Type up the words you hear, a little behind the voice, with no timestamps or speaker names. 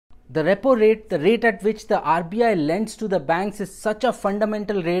The repo rate, the rate at which the RBI lends to the banks, is such a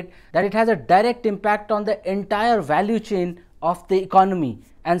fundamental rate that it has a direct impact on the entire value chain of the economy.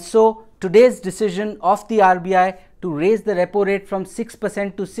 And so today's decision of the RBI to raise the repo rate from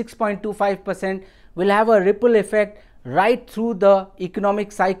 6% to 6.25% will have a ripple effect right through the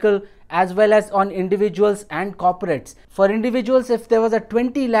economic cycle, as well as on individuals and corporates. For individuals, if there was a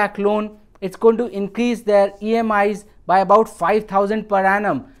 20 lakh loan, it's going to increase their EMIs by about 5,000 per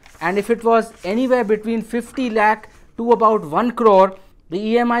annum. And if it was anywhere between 50 lakh to about 1 crore, the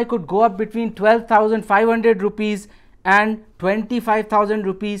EMI could go up between 12,500 rupees and 25,000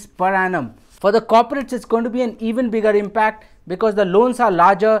 rupees per annum. For the corporates, it's going to be an even bigger impact because the loans are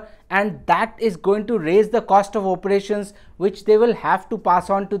larger, and that is going to raise the cost of operations, which they will have to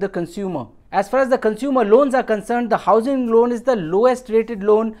pass on to the consumer. As far as the consumer loans are concerned, the housing loan is the lowest rated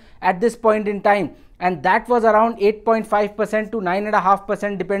loan at this point in time, and that was around 8.5% to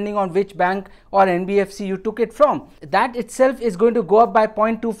 9.5% depending on which bank or NBFC you took it from. That itself is going to go up by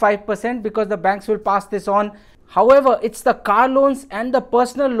 0.25% because the banks will pass this on. However, it's the car loans and the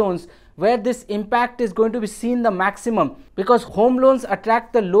personal loans where this impact is going to be seen the maximum, because home loans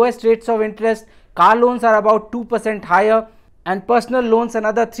attract the lowest rates of interest, car loans are about 2% higher, and personal loans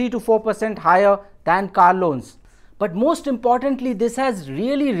another 3 to 4% higher than car loans. But most importantly, this has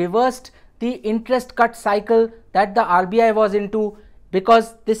really reversed the interest cut cycle that the RBI was into,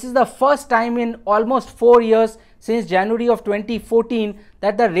 because this is the first time in almost 4 years since January of 2014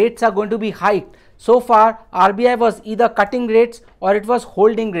 that the rates are going to be hiked. So far, RBI was either cutting rates or it was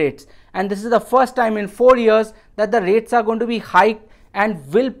holding rates, and this is the first time in 4 years that the rates are going to be hiked,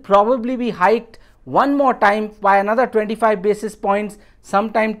 and will probably be hiked one more time by another 25 basis points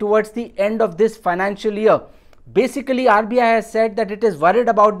sometime towards the end of this financial year. Basically, RBI has said that it is worried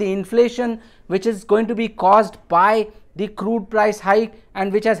about the inflation which is going to be caused by the crude price hike,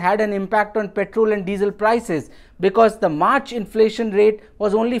 and which has had an impact on petrol and diesel prices, because the March inflation rate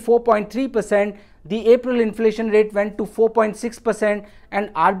was only 4.3%, the April inflation rate went to 4.6%,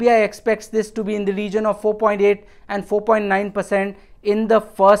 and RBI expects this to be in the region of 4.8 and 4.9% in the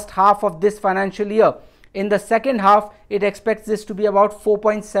first half of this financial year. In the second half, it expects this to be about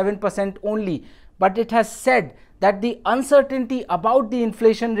 4.7% only. But it has said that the uncertainty about the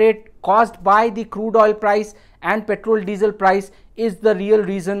inflation rate caused by the crude oil price and petrol diesel price is the real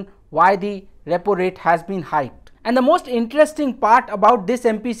reason why the repo rate has been hiked. And the most interesting part about this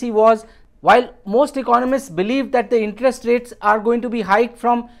MPC was, while most economists believe that the interest rates are going to be hiked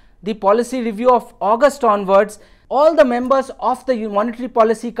from the policy review of August onwards, all the members of the Monetary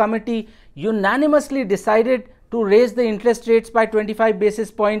Policy Committee unanimously decided to raise the interest rates by 25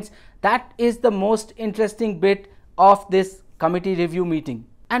 basis points. That is the most interesting bit of this committee review meeting.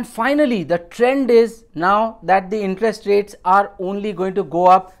 And finally, the trend is now that the interest rates are only going to go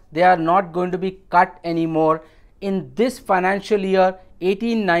up. They are not going to be cut anymore. In this financial year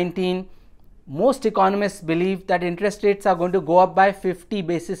 18-19, most economists believe that interest rates are going to go up by 50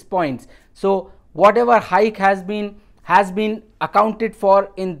 basis points. So whatever hike has been accounted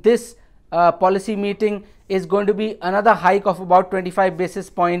for in this policy meeting is going to be another hike of about 25 basis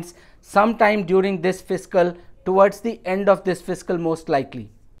points sometime during this fiscal, towards the end of this fiscal most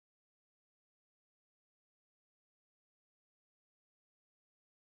likely.